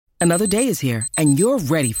Another day is here, and you're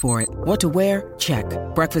ready for it. What to wear? Check.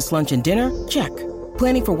 Breakfast, lunch, and dinner? Check.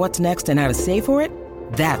 Planning for what's next and how to save for it?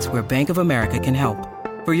 That's where Bank of America can help.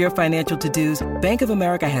 For your financial to-dos, Bank of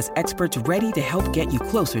America has experts ready to help get you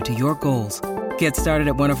closer to your goals. Get started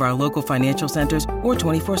at one of our local financial centers or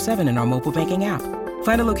 24/7 in our mobile banking app.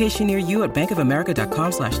 Find a location near you at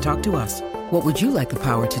bankofamerica.com/talktous. What would you like the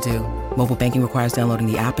power to do? Mobile banking requires downloading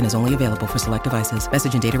the app and is only available for select devices.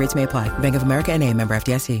 Message and data rates may apply. Bank of America N.A., member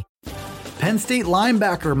FDIC. Penn State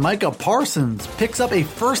linebacker Micah Parsons picks up a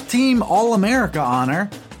first-team All-America honor.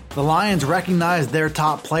 The Lions recognized their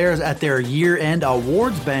top players at their year-end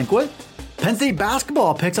awards banquet. Penn State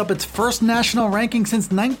basketball picks up its first national ranking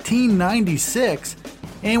since 1996.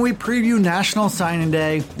 And we preview National Signing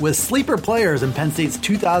Day with sleeper players in Penn State's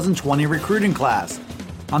 2020 recruiting class.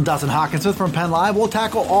 I'm Dustin Hawkinsmith from Penn Live. We'll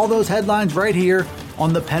tackle all those headlines right here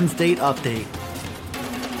on the Penn State Update.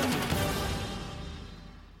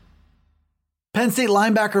 Penn State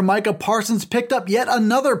linebacker Micah Parsons picked up yet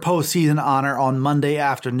another postseason honor on Monday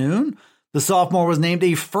afternoon. The sophomore was named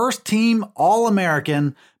a first-team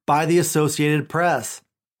All-American by the Associated Press,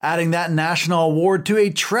 adding that national award to a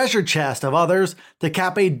treasure chest of others to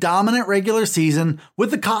cap a dominant regular season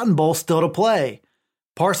with the Cotton Bowl still to play.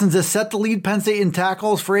 Parsons is set to lead Penn State in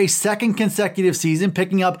tackles for a second consecutive season,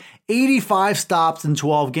 picking up 85 stops in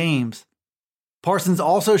 12 games. Parsons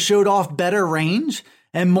also showed off better range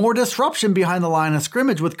and more disruption behind the line of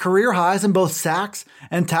scrimmage with career highs in both sacks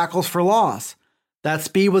and tackles for loss. That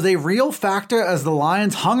speed was a real factor as the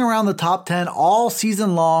Lions hung around the top 10 all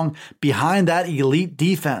season long behind that elite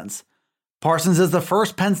defense. Parsons is the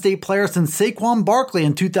first Penn State player since Saquon Barkley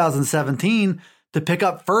in 2017 to pick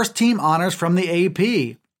up first-team honors from the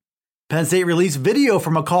AP. Penn State released video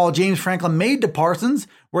from a call James Franklin made to Parsons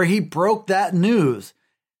where he broke that news.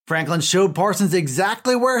 Franklin showed Parsons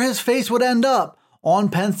exactly where his face would end up on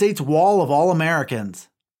Penn State's wall of All-Americans.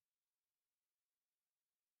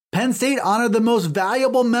 Penn State honored the most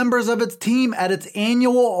valuable members of its team at its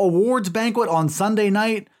annual awards banquet on Sunday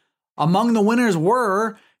night. Among the winners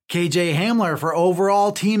were KJ Hamler for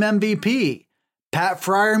overall team MVP, Pat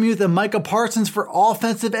Freiermuth and Micah Parsons for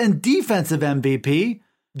offensive and defensive MVP,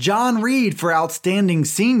 John Reed for outstanding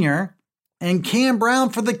senior, and Cam Brown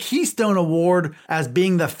for the Keystone Award as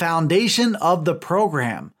being the foundation of the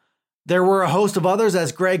program. There were a host of others,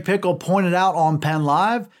 as Greg Pickle pointed out on Penn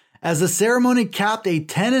Live, as the ceremony capped a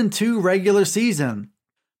 10-2 regular season.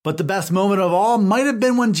 But the best moment of all might have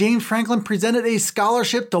been when James Franklin presented a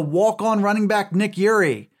scholarship to walk-on running back Nick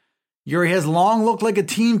Eury. Eury has long looked like a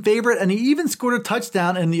team favorite, and he even scored a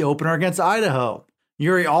touchdown in the opener against Idaho.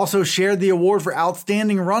 Eury also shared the award for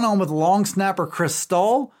outstanding run-on with long snapper Chris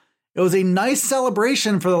Stull. It was a nice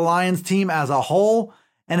celebration for the Lions team as a whole,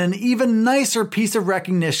 and an even nicer piece of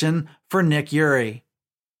recognition for Nick Eury.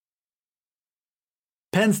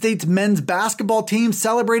 Penn State's men's basketball team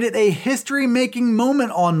celebrated a history-making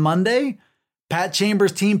moment on Monday. Pat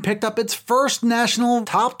Chambers' team picked up its first national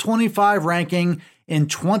top 25 ranking in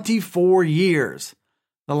 24 years.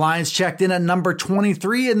 The Lions checked in at number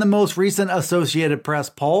 23 in the most recent Associated Press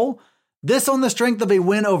poll. This on the strength of a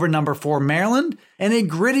win over number 4 Maryland and a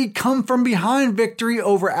gritty come-from-behind victory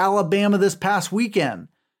over Alabama this past weekend.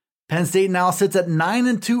 Penn State now sits at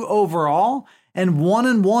 9-2 overall and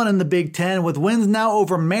 1-1 in the Big Ten, with wins now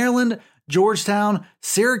over Maryland, Georgetown,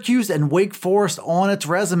 Syracuse, and Wake Forest on its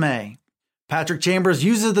resume. Patrick Chambers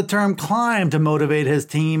uses the term climb to motivate his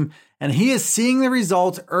team, and he is seeing the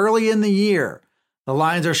results early in the year. The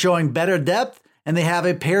Lions are showing better depth, and they have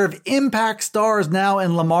a pair of impact stars now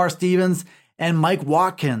in Lamar Stevens and Mike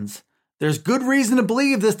Watkins. There's good reason to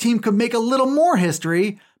believe this team could make a little more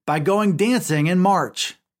history by going dancing in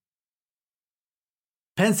March.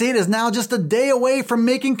 Penn State is now just a day away from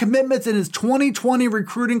making commitments in its 2020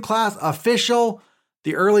 recruiting class official.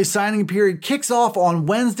 The early signing period kicks off on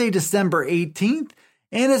Wednesday, December 18th,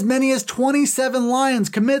 and as many as 27 Lions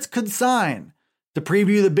commits could sign. To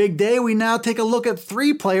preview the big day, we now take a look at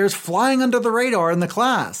 3 players flying under the radar in the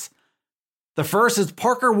class. The first is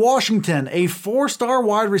Parker Washington, a 4-star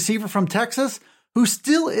wide receiver from Texas who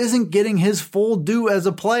still isn't getting his full due as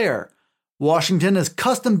a player. Washington is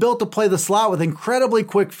custom built to play the slot with incredibly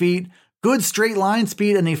quick feet, good straight line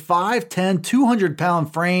speed, and a 5'10",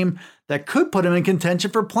 200-pound frame that could put him in contention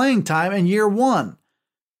for playing time in year 1.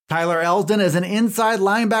 Tyler Elsdon is an inside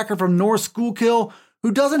linebacker from North Schuylkill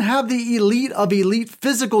who doesn't have the elite of elite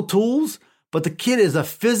physical tools, but the kid is a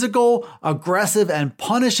physical, aggressive, and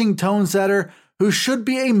punishing tone setter who should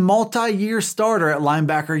be a multi-year starter at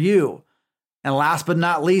linebacker U. And last but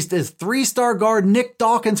not least is 3-star guard Nick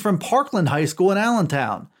Dawkins from Parkland High School in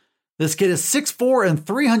Allentown. This kid is 6'4" and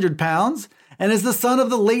 300 pounds and is the son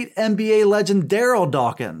of the late NBA legend Darryl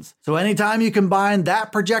Dawkins. So anytime you combine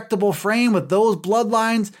that projectable frame with those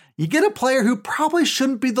bloodlines, you get a player who probably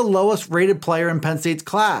shouldn't be the lowest rated player in Penn State's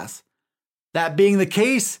class. That being the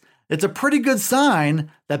case, it's a pretty good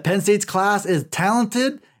sign that Penn State's class is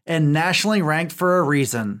talented and nationally ranked for a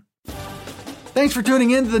reason. Thanks for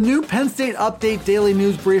tuning in to the new Penn State Update Daily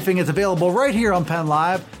News Briefing. It's available right here on Penn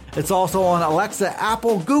Live. It's also on Alexa,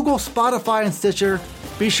 Apple, Google, Spotify, and Stitcher.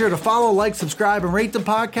 Be sure to follow, like, subscribe, and rate the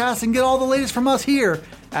podcast and get all the latest from us here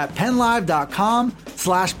at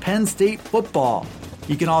PennLive.com/Penn State Football.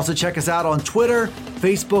 You can also check us out on Twitter,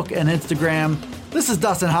 Facebook, and Instagram. This is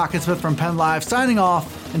Dustin Hawkinsmith from Penn Live signing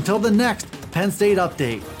off until the next Penn State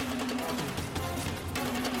Update.